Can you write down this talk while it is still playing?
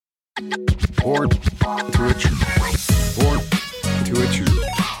Born to Achieve. Born to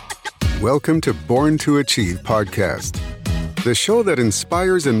Achieve. Welcome to Born to Achieve podcast, the show that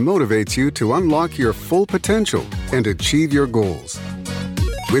inspires and motivates you to unlock your full potential and achieve your goals.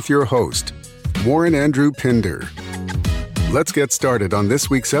 With your host, Warren Andrew Pinder. Let's get started on this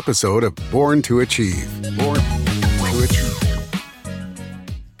week's episode of Born to Achieve. Born to Achieve.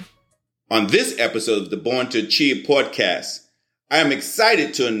 On this episode of the Born to Achieve podcast, I am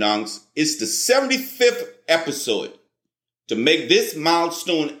excited to announce it's the 75th episode. To make this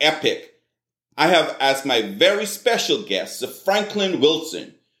milestone epic, I have as my very special guest Sir Franklin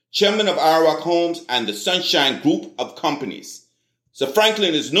Wilson, chairman of Ararock Homes and the Sunshine Group of Companies. Sir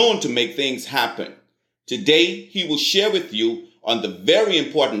Franklin is known to make things happen. Today, he will share with you on the very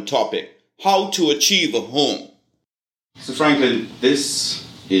important topic, how to achieve a home. Sir Franklin, this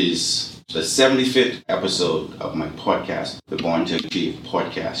is the 75th episode of my podcast, the Born to Achieve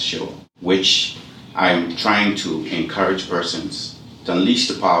podcast show, which I'm trying to encourage persons to unleash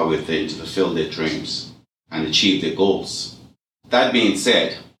the power within to fulfill their dreams and achieve their goals. That being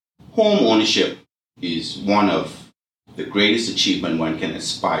said, home ownership is one of the greatest achievement one can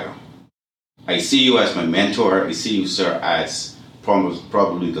aspire. I see you as my mentor. I see you, sir, as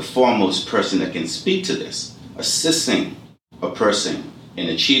probably the foremost person that can speak to this, assisting a person in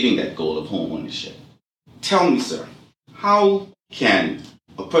achieving that goal of home ownership. Tell me, sir, how can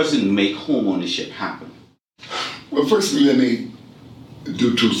a person make home ownership happen? Well, firstly, let me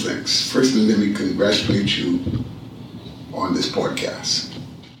do two things. Firstly, let me congratulate you on this podcast.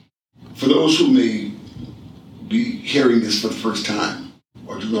 For those who may be hearing this for the first time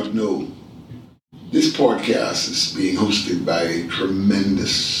or do not know, this podcast is being hosted by a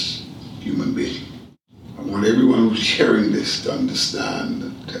tremendous human being. I want everyone who's hearing this to understand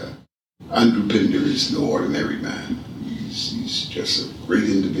that Andrew Pinder is no ordinary man. He's just a great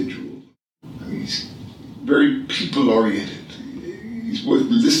individual. And he's very people-oriented. He's worth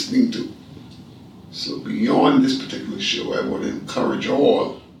listening to. So beyond this particular show, I want to encourage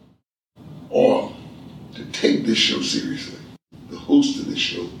all to take this show seriously. The host of this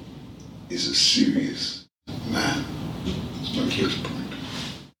show is a serious man. That's my first point.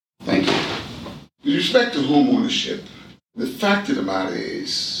 Thank you. With respect to home ownership, the fact of the matter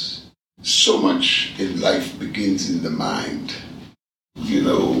is, so much in life begins in the mind. You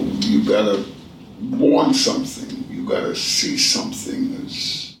know, you gotta want something, you gotta see something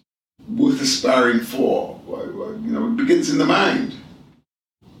that's worth aspiring for. You know, it begins in the mind.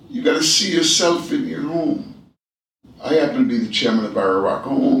 You gotta see yourself in your home. I happen to be the chairman of Ararock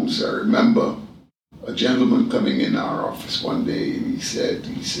Homes. I remember a gentleman coming in our office one day and he said,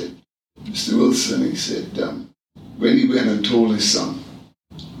 Mr. Wilson, he said, when he went and told his son,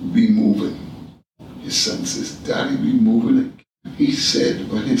 we moving. His son says, Daddy, we moving. He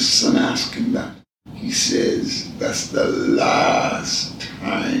said, when his son asked him that, he says, that's the last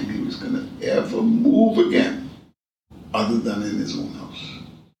time he was going to ever move again, other than in his own house.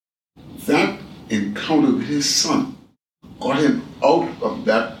 That encounter with his son got him out of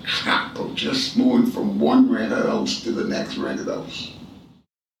that trap of just moving from one rented house to the next rented house.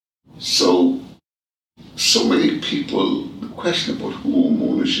 So many people, the question about home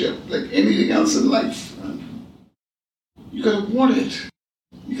ownership, like anything else in life, you gotta want it.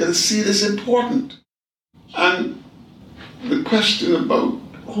 You gotta see it as important. And the question about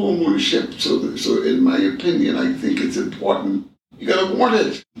home ownership, so in my opinion, I think it's important. You gotta want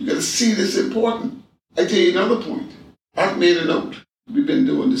it. You gotta see it as important. I tell you another point. I've made a note. We've been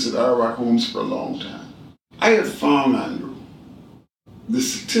doing this at Ararock Homes for a long time. I have found, Andrew, the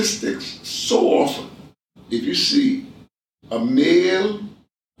statistics so often, if you see a male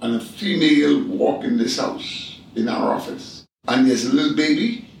and a female walk in this house, in our office, and there's a little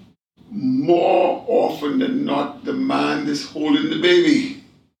baby, more often than not, the man is holding the baby.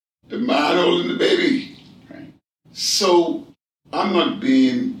 The man holding the baby. Right. So, I'm not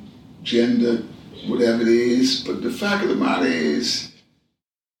being gendered, whatever it is, but the fact of the matter is,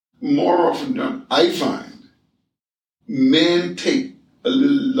 more often than I find, men take a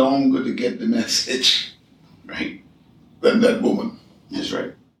little longer to get the message, right, than that woman. That's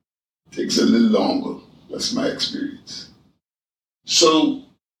right. Takes a little longer. That's my experience. So,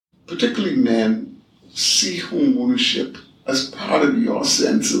 particularly men see home ownership as part of your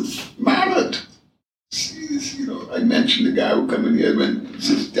sense of manhood. See this, you know, I mentioned the guy who come in here and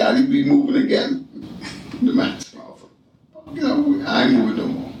says, Daddy, we moving again. The man's powerful. You know, I ain't moving no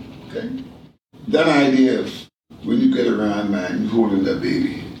more. Okay? That idea of when you get around, man, you holding that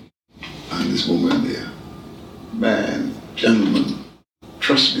baby and this woman there. Man, gentlemen,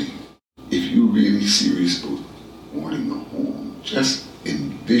 trust me, if you're really serious about wanting a home, just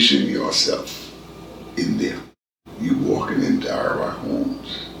envision envision yourself in there. You walking into our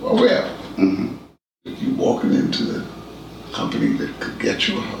homes, or wherever. Mm-hmm. You walking into the company that could get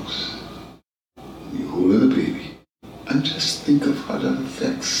you a house. You holding a baby. And just think of how that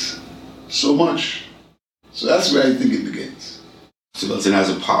affects so much. So that's where I think it begins. So Milton has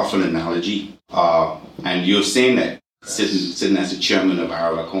a powerful analogy. And you're saying that sitting as the chairman of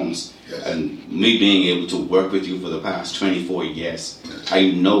Ararock Homes, yes. And me being able to work with you for the past 24 years, yes.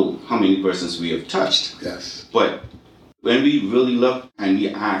 I know how many persons we have touched. Yes. But when we really look and we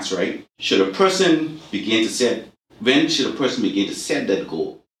ask, right, when should a person begin to set that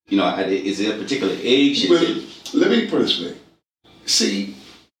goal? You know, is it a particular age? Well, let me put it this way. See,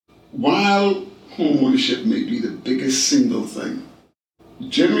 while home ownership may be the biggest single thing,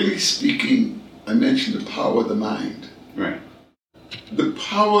 generally speaking, I mentioned the power of the mind. Right. The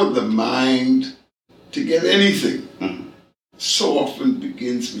power of the mind to get anything so often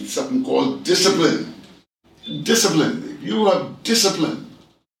begins with something called discipline. Discipline. If you have discipline,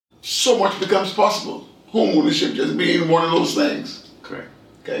 so much becomes possible. Home ownership just being one of those things. Correct.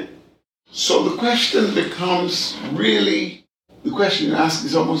 Okay? So the question becomes really, the question you ask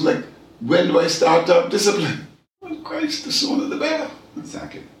is almost like, when do I start to have discipline? Well, Christ, the sooner the better.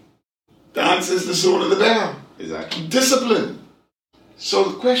 Exactly. The answer is the sooner the better. Exactly. Discipline. So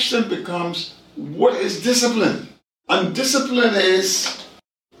the question becomes, what is discipline? And discipline is,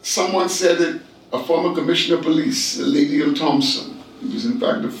 someone said it, a former commissioner of police, Lady L. Thompson, who was in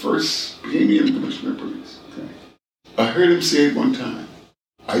fact the first Bahamian commissioner of police. Okay. I heard him say it one time.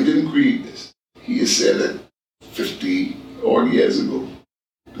 I didn't create this. He has said it 50 odd years ago.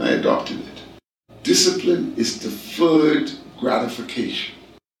 And I adopted it. Discipline is deferred gratification.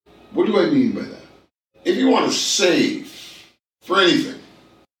 What do I mean by that? If you want to save for anything,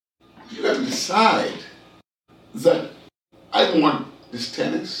 you got to decide that I want this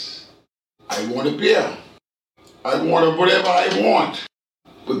tennis, I want a beer, I want whatever I want.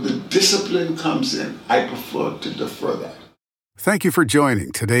 But the discipline comes in. I prefer to defer that. Thank you for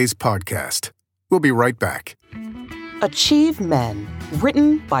joining today's podcast. We'll be right back. Achieve Men,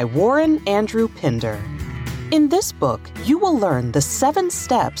 written by Warren Andrew Pinder. In this book, you will learn the 7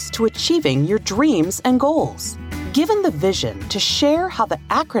 steps to achieving your dreams and goals. Given the vision to share how the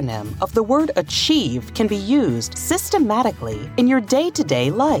acronym of the word achieve can be used systematically in your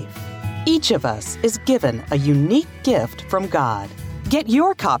day-to-day life. Each of us is given a unique gift from God. Get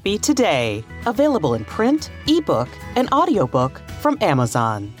your copy today. Available in print, ebook, and audiobook from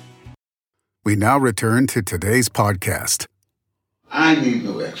Amazon. We now return to today's podcast. I need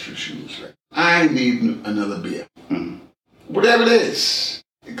no extra shoes. Right? I need another beer. Whatever it is.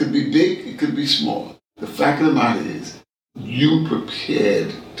 It could be big, it could be small. The fact of the matter is, you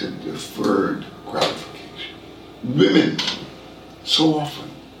prepared to deferred gratification. Women, so often,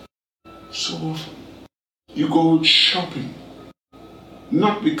 you go shopping.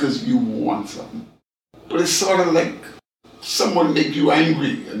 Not because you want something, but it's sort of like someone make you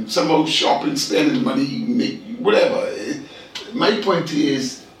angry, and somehow shopping, spending money, make you, whatever. My point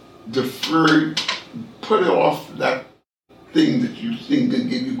is, deferred, put off that thing that you think can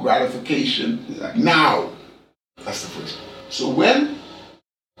give you gratification. Exactly. Now. That's the first one. So when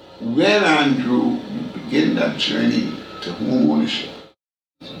Andrew, you begin that journey to home ownership,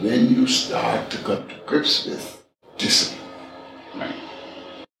 is when you start to come to grips with discipline. Right.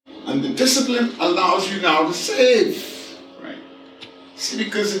 And the discipline allows you now to save. Right. See,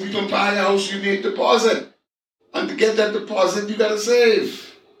 because if you don't buy a house, you need a deposit. And to get that deposit, you got to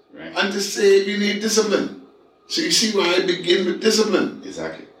save. Right. And to save, you need discipline. So you see why I begin with discipline.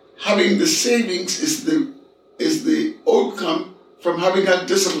 Exactly. Having the savings is the outcome from having that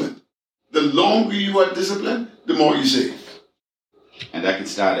discipline. The longer you are disciplined, the more you save. And that can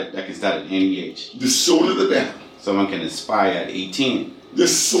start at any age. The sooner the better. Someone can aspire at 18. The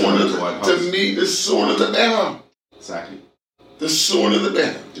sooner, to me, the sooner the better. Exactly. The sooner the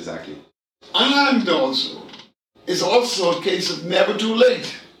better. Exactly. And also, it's also a case of never too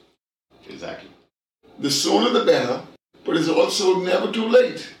late. Exactly. The sooner the better, but it's also never too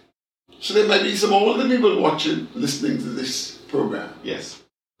late. So there might be some older people watching, listening to this program. Yes.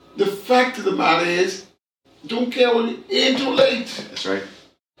 The fact of the matter is, don't care when it ain't too late. That's right.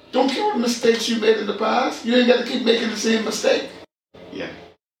 Don't care what mistakes you made in the past. You ain't got to keep making the same mistake. Yeah.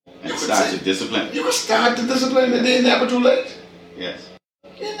 And start with discipline. You can start the discipline and it ain't never too late. Yes.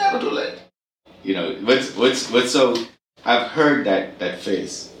 It ain't never too late. You know, what's so I've heard that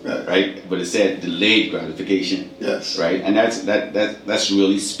phrase, right? But it said delayed gratification. Yes. Right? And that's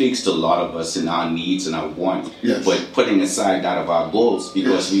really speaks to a lot of us in our needs and our wants. Yes. But putting aside that of our goals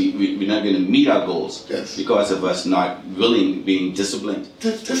because we're not going to meet our goals because of us not really being disciplined.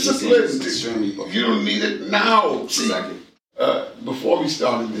 Discipline. You don't need it now. See, exactly. Before we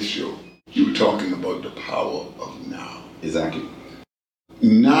started this show, you were talking about the power of now. Exactly.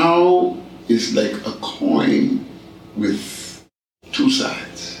 Now is like a coin with two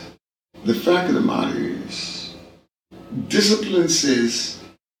sides. The fact of the matter is, discipline says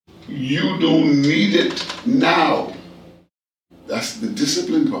you don't need it now. That's the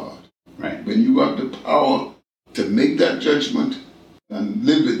discipline part. Right. When you have the power to make that judgment and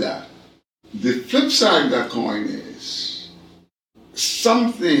live with that. The flip side of that coin is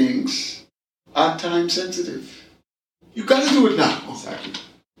some things are time sensitive. You got to do it now. Exactly.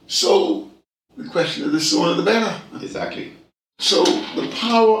 So the question is the sooner the better. Exactly. So the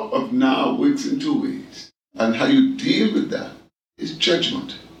power of now works in two ways. And how you deal with that is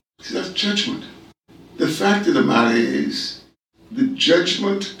judgment. See, that's judgment. The fact of the matter is the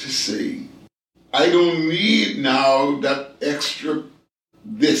judgment to say, I don't need now that extra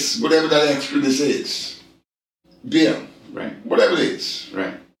this, whatever that extra this is. Beer. Right. Whatever it is.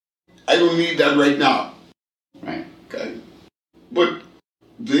 Right. I don't need that right now. Right. Okay. But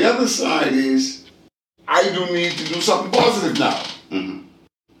the other side is, I do need to do something positive now. Mm-hmm.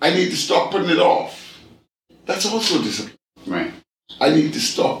 I need to stop putting it off. That's also discipline. Right. I need to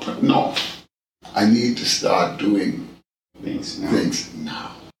stop putting off. I need to start doing things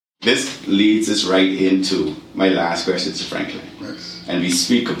now. This leads us right into my last question to Franklin. Yes. And we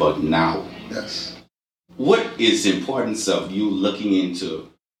speak about now. Yes. What is the importance of you looking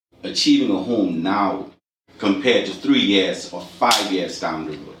into achieving a home now compared to 3 years or 5 years down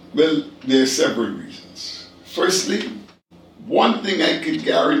the road? Well, there are several reasons. Firstly, one thing I can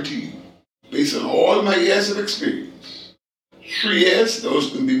guarantee you, based on all my years of experience, 3 years, those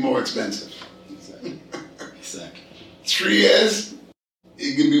can be more expensive. Exactly. 3 years,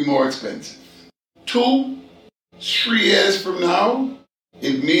 it can be more expensive. 2, 3 years from now,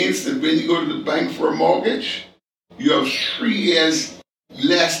 it means that when you go to the bank for a mortgage, you have 3 years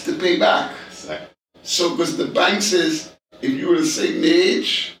less to pay back. Exactly. So, because the bank says, if you were the same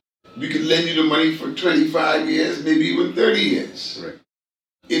age, we could lend you the money for 25 years, maybe even 30 years. Right.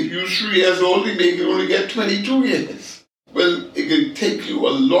 If you're 3 years old, they can only get 22 years. Well, it can take you a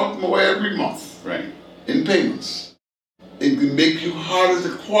lot more every month in payments. It can make you harder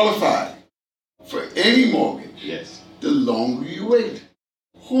to qualify for any mortgage. Yes. The longer you wait.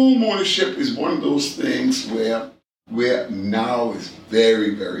 Home ownership is one of those things where now is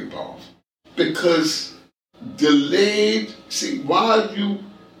very, very powerful. Because delayed,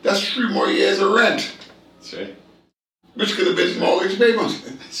 that's 3 more years of rent. That's right. Which could have been mortgage payment.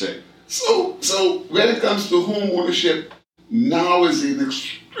 That's right. So when it comes to home ownership, now is an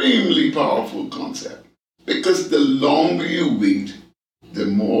extremely powerful concept. Because the longer you wait, the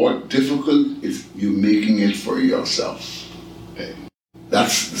more difficult is you making it for yourself. Okay.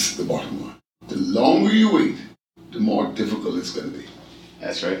 That's the bottom line. The longer you wait, the more difficult it's going to be.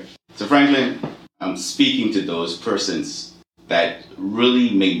 That's right. So Franklin, I'm speaking to those persons that really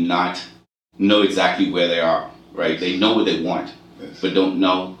may not know exactly where they are, right? They know what they want, but don't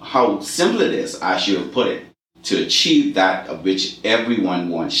know how simple it is, as you have put it, to achieve that of which everyone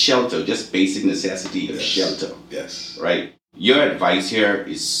wants, shelter, just basic necessity of shelter. Yes. Right? Your advice here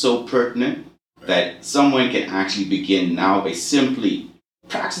is so pertinent that someone can actually begin now by simply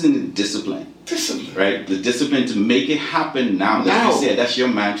practicing the discipline. Right? The discipline to make it happen now. Like you said, that's your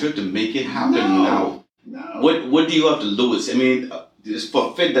mantra, to make it happen now. What do you have to lose? I mean, just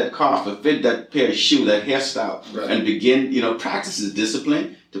forfeit that car, forfeit that pair of shoes, that hairstyle, and begin, practice the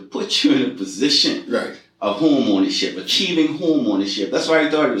discipline to put you in a position of home ownership, achieving home ownership. That's why I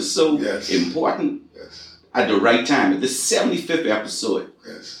thought it was so important at the right time. At this 75th episode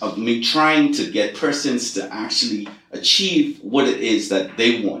of me trying to get persons to actually achieve what it is that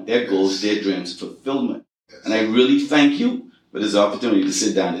they want, their goals, their dreams, fulfillment. And I really thank you for this opportunity to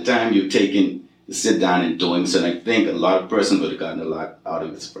sit down, the time you've taken to sit down and doing so. And I think a lot of persons would have gotten a lot out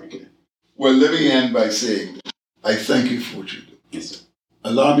of this, Franklin. Well, let me end by saying, I thank you for what you do. Yes, sir.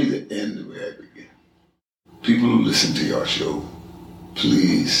 Allow me to end the way I began. People who listen to your show,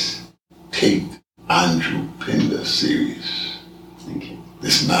 please take Andrew Pinder serious. Thank you.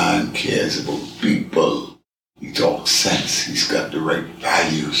 This man cares about people. He talks sense. He's got the right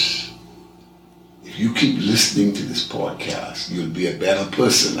values. If you keep listening to this podcast, you'll be a better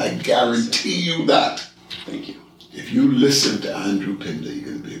person. I guarantee you that. Thank you. If you listen to Andrew Pinder, you're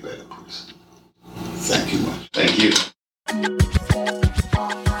going to be a better person. Thank you much. Thank you.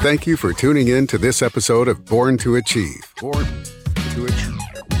 Thank you for tuning in to this episode of Born to Achieve. Born to Achieve.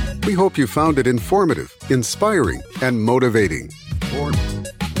 We hope you found it informative, inspiring, and motivating. Born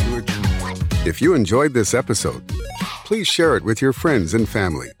to Achieve. If you enjoyed this episode, please share it with your friends and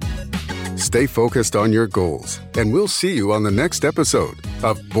family. Stay focused on your goals, and we'll see you on the next episode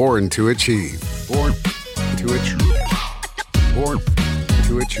of Born to Achieve. Born to Achieve. Born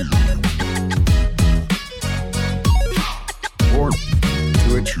to Achieve. Born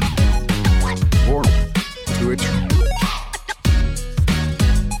to Achieve.